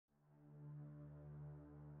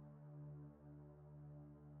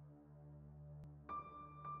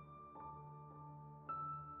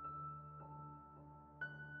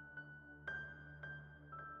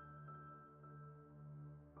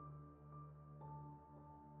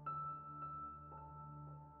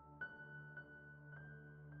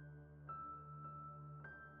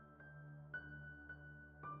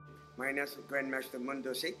My name is Grandmaster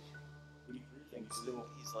Mundo 6. What do you think?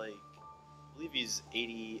 He's like, I believe he's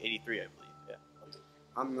 83, I believe, yeah.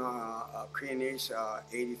 I'm Korean age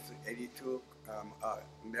 82,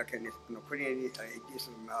 American is, no, Korean age is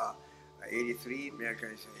 83,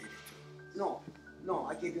 American is 82. No,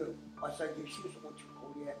 I give you, I give shoes, what you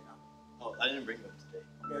only have now. Oh, I didn't bring them today.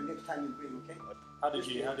 Yeah, next time you bring, okay? How did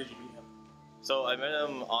you meet him? So I met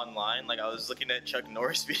him online, like I was looking at Chuck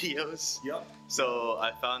Norris videos. Yep. So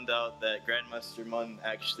I found out that Grandmaster Mun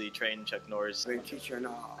actually trained Chuck Norris. I've been teaching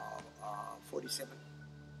 47.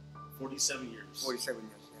 47 years. 47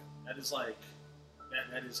 years, yeah. That is like,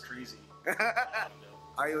 that is crazy.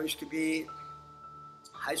 I used to be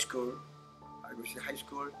high school. I was in high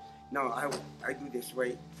school. No, I do this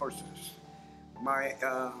way first. My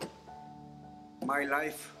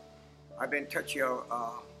life, I've been touching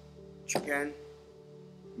Japan,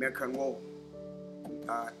 American War,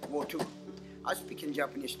 War II. I speak in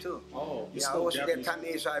Japanese too. Oh, you yeah, I was Japanese. That time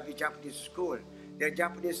is I be Japanese school. The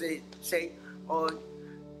Japanese they say, oh,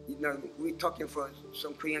 you know, we talking for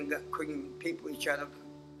some Korean people each other,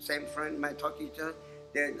 same friend might talk to each other.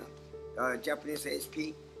 Then Japanese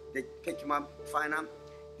SP, they pick him up, find him,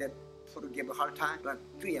 they sort of give a hard time. But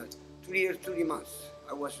 3 years, 3 months,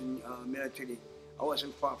 I was in military. I was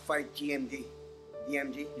in fight DMZ.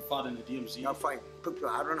 You fought in the DMZ? I fight people.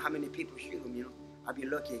 I don't know how many people shoot them, you know. I've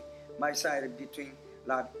been lucky. My side between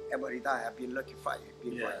everybody die. I've been lucky fight.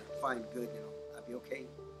 Fine, good, you know. I'll be okay.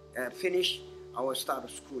 Finish, I will start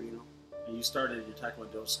school, you know. And you started your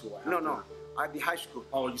Taekwondo school after? No. I'll be high school.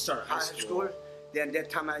 Oh, you started high school. Then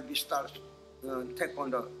that time I'll be start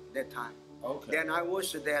Taekwondo that time. Okay. Then I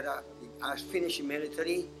was there, I finished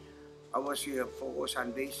military. I was here for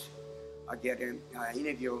Osan base. I get an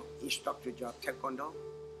interview, instructor job, Taekwondo.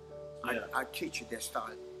 Yeah. I teach that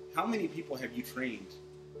style. How many people have you trained?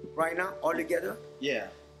 Right now, all together? Yeah.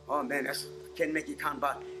 Oh man, I can't make it count,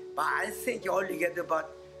 but I think all together, but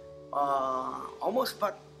almost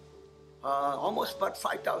about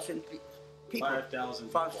 5,000 people.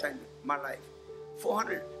 5,000 5,000 my life.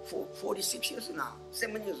 46 years now,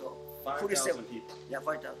 7 years old. 5,000 people. Yeah,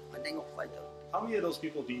 5,000. I think of 5,000. How many of those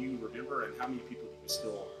people do you remember, and how many people do you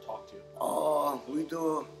still talk to? We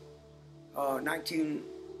do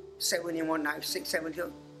 1971, 96, 70.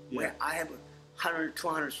 Where I have 100,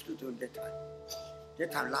 200 students that time.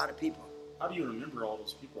 That time, a lot of people. How do you remember all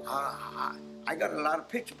those people? I got a lot of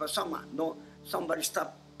pictures, but somebody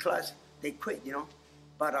stopped class, they quit, you know.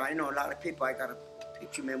 But I know a lot of people, I got a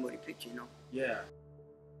memory picture, you know. Yeah.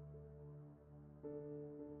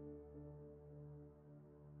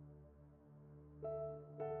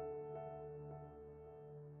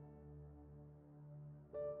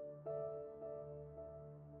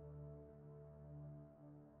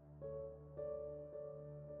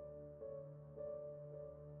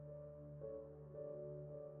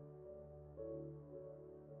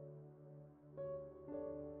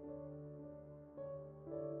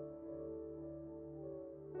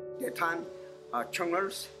 That time,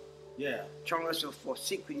 Chungers. Yeah. Chungers was for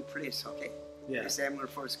security place, okay? Yeah. This airman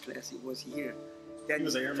first class, he was here. Then he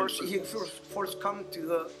was an airman first come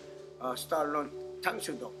to start on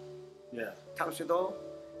Tangsudo. Yeah. Tangsudo,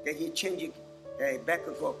 then he changed back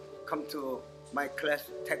and forth, come to my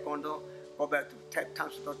class, Taekwondo, go back to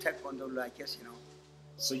Tangsudo, Taekwondo, like this, you know.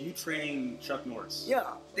 So you train Chuck Norris?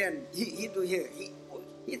 Yeah, then he do here.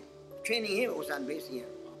 He training here was on base here.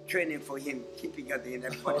 Training for him, keeping at the end.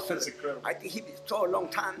 Oh, that's incredible. I think he so a long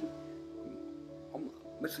time.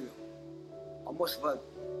 Almost about.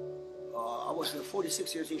 I was a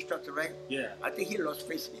 46 years instructor, right? Yeah. I think he lost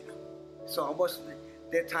face me now. So almost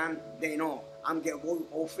that time they know I'm getting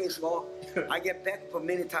old face law. I get back for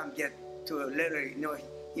many times get to a letter. You know, I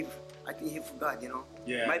think he forgot. You know.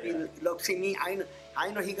 Yeah. Maybe look see me.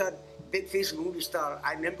 I know he got big face movie star.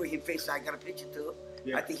 I remember his face. I got a picture too.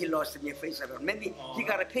 Yeah. I think he lost in your face. Maybe he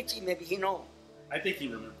got a picture, maybe he know. I think he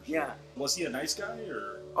remembers. Yeah. Was he a nice guy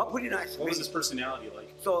or? Oh, pretty nice. What was his personality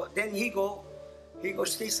like? So then he go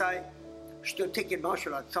stateside, still taking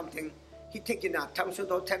martial arts, something. He taking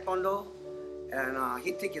Tangsudo, Taekwondo, and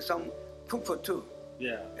he taking some Kung Fu too.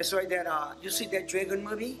 Yeah. It's right there, you see that Dragon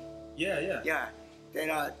movie? Yeah, yeah. Yeah.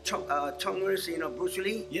 That Chungers, you know, Bruce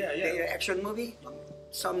Lee? Yeah, yeah. The action movie.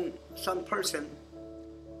 Some person,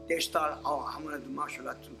 they start, I'm gonna do martial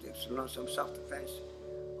arts, to learn some self-defense.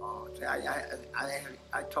 So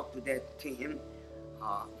I talked to that to him.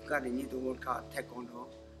 Gotta need to work out Taekwondo.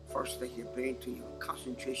 First, that your brain to your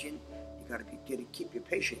concentration. You gotta keep your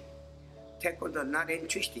patient. Taekwondo not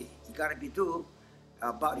interesting. You gotta be do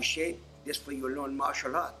body shape. This for you learn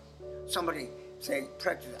martial art. Somebody say,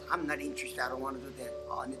 practice. I'm not interested. I don't want to do that.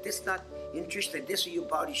 Oh, and if this not interested, this is your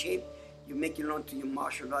body shape. You make it learn to your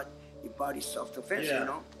martial art, your body self-defense, Yeah. you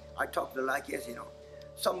know. I talk to like this, you know.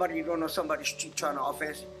 Somebody you don't know, somebody street trying to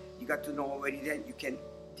offense, you got to know already then you can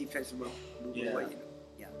defense move Yeah. away, you know.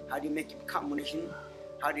 Yeah. How do you make it combination?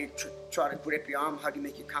 How do you try to grip your arm? How do you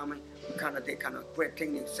make it common? They kind of grip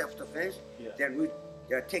technique, self-defense. Yeah. Then we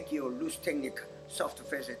take your loose technique,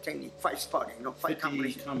 self-defense and technique, fight spotting, you know, fight 50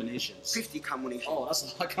 combination. combinations. 50 combinations. Oh, that's a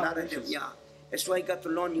lot of Lot of them, combinations. yeah. That's why you got to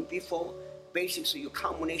learn your before basics of your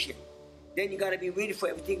combination. Then you got to be ready for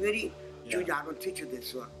everything ready. Yeah. Junior, I don't teach you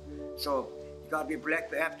this one. So you got to be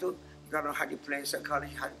black belt after. You got to know how to play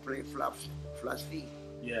psychology, how to play philosophy.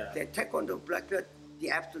 Yeah. Then taekwondo black belt.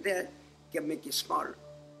 After that, can make you smarter.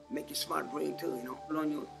 Make you smart brain too, you know.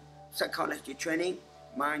 Learn your psychology training,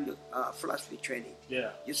 mind your philosophy training. Yeah.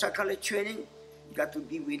 Your psychology training, you got to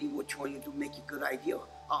be really which one you do make a good idea.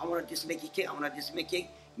 I want to just make it, I want to just make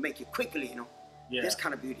it quickly, you know. Yeah. This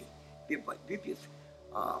kind of beauty.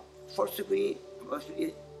 First degree,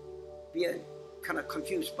 be kind of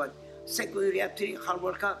confused, but second degree after hard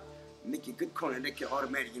work out, make a good corner, make it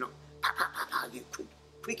automatic, you know. Pa, pa, pa, pa, get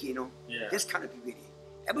quick, you know. Yeah. This kind of beauty.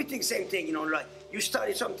 Everything same thing, you know, like you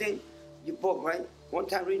study something, you book, right? One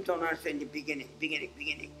time you don't understand the beginning.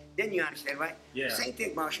 Then you understand, right? Yeah. Same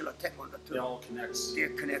thing, martial art, taekwondo too. It all connects. They're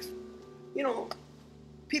connected. You know,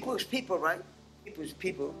 people is people, right? People is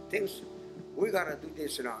people. Things, we gotta do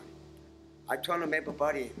this and all. I tell them,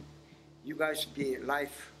 everybody, you guys be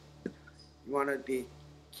life. You wanna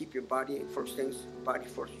keep your body first things, body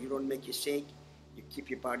first. You don't make you sick. You keep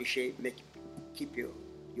your body shape, keep your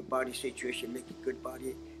body situation, make a good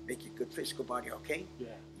body, make a good physical body, okay? Yeah.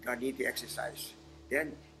 You gotta need to exercise.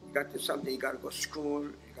 Then you got to something, you gotta go to school,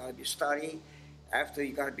 you gotta be studying. After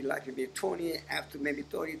you gotta be like maybe 20, after maybe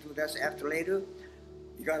 32, that's after later.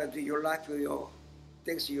 You gotta do your life with your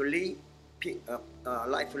things, your lead,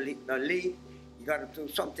 life lead. You gotta do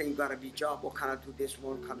something, you gotta be job, what kind of do this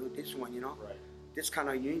one, kind of do this one, you know? Right. This kind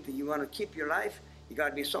of you wanna keep your life, you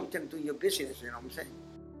gotta be something to your business, you know what I'm saying?